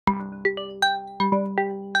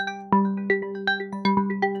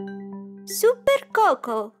Super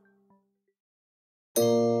Coco.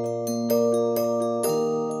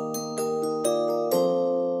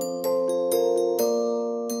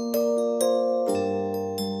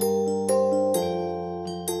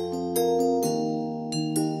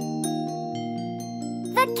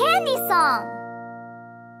 The candy song.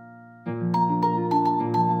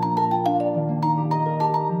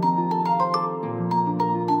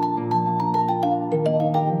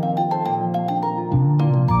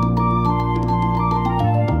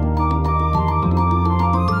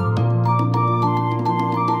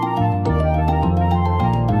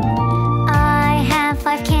 I have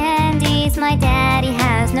 5 candies, my daddy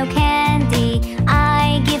has no candy.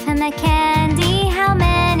 I give him the candy, how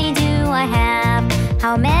many do I have?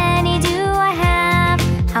 How many do I have?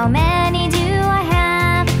 How many do I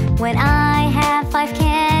have? When I have 5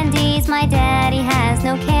 candies, my daddy has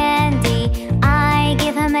no candy. I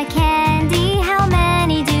give him a candy, how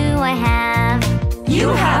many do I have? You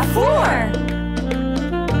have 4.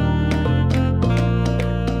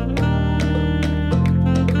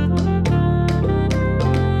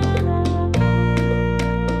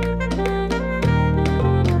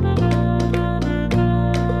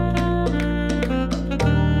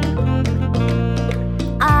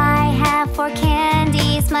 For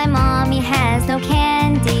candies, my mommy has no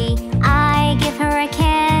candy. I give her a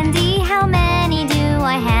candy, how many do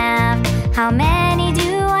I have? How many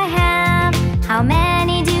do I have? How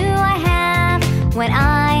many do I have? When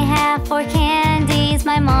I have 4 candies,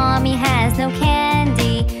 my mommy has no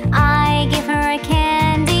candy. I give her a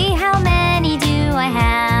candy, how many do I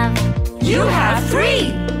have? You have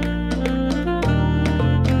 3.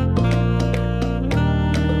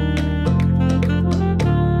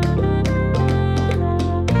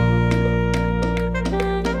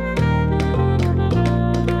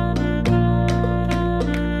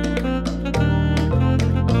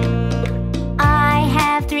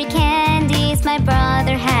 My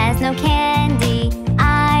brother has no candy.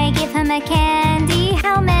 I give him a candy,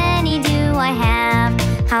 how many do I have?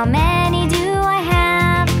 How many do I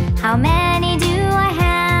have? How many do I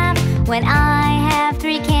have? When I have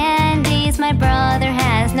 3 candies, my brother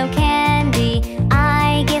has no candy.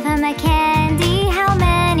 I give him a candy, how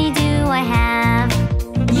many do I have?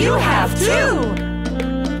 You have 2.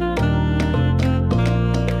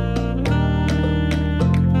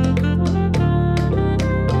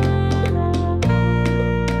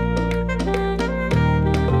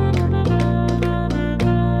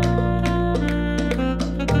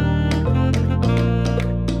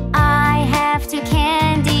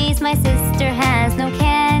 My sister has no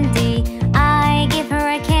candy. I give her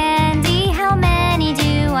a candy, how many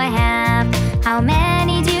do I have? How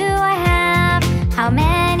many do I have? How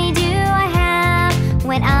many do I have?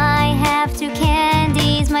 When I have 2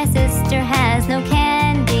 candies, my sister has no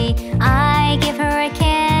candy. I give her a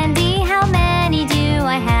candy, how many do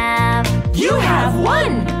I have? You have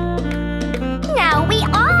 1.